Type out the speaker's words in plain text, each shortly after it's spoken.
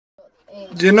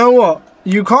Do you know what?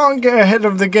 You can't get ahead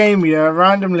of the game, yeah,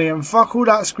 randomly, and fuck all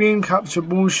that screen capture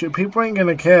bullshit. People ain't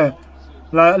gonna care.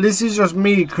 Like, this is just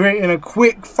me creating a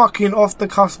quick fucking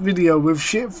off-the-cuff video with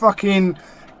shit fucking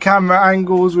camera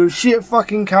angles, with shit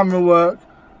fucking camera work.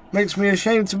 Makes me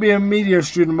ashamed to be a media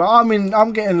student, but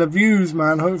I'm getting the views,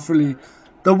 man, hopefully.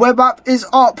 The web app is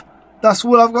up. That's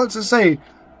all I've got to say.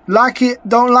 Like it,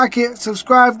 don't like it,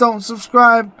 subscribe, don't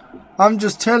subscribe. I'm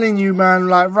just telling you, man,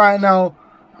 like right now,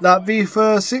 that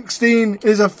FIFA 16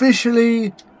 is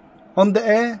officially on the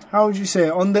air. How would you say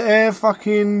it? On the air,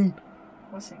 fucking...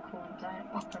 What's it called?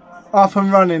 Up and running. Up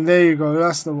and running, there you go,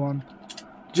 that's the one.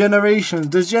 Generations.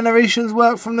 Does Generations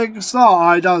work from the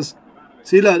start? Oh, it does.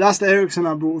 See, look, that's the Ericsson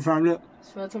I brought, fam, look.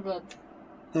 Swear to God.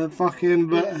 The fucking...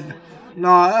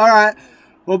 Nah, alright.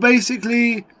 Well,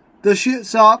 basically, the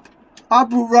shit's up. I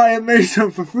brought Ryan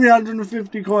Mason for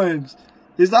 350 coins.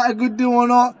 Is that a good deal or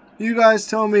not? You guys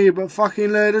tell me, but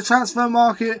fucking the transfer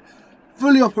market,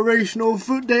 fully operational,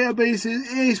 FUT databases,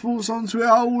 EA Sports on Twitter,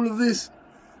 all of this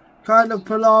kind of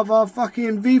palaver.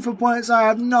 Fucking FIFA points, I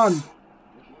have none.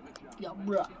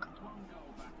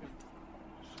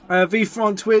 FIFA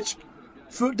on Twitch,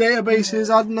 FUT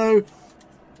databases, I don't know.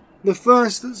 The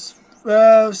first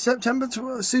September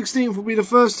 16th will be the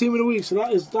first team of the week, so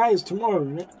that is tomorrow,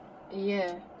 isn't it?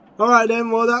 Yeah. Alright then,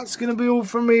 well that's going to be all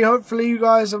from me. Hopefully you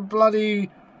guys have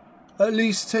bloody at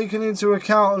least taken into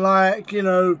account, like, you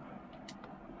know,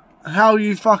 how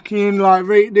you fucking, like,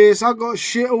 rate this. I got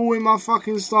shit all in my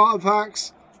fucking starter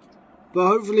packs. But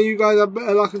hopefully you guys have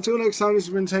better luck. Until next time, this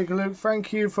has been Take a Look.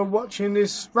 Thank you for watching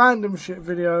this random shit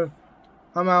video.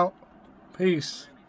 I'm out. Peace.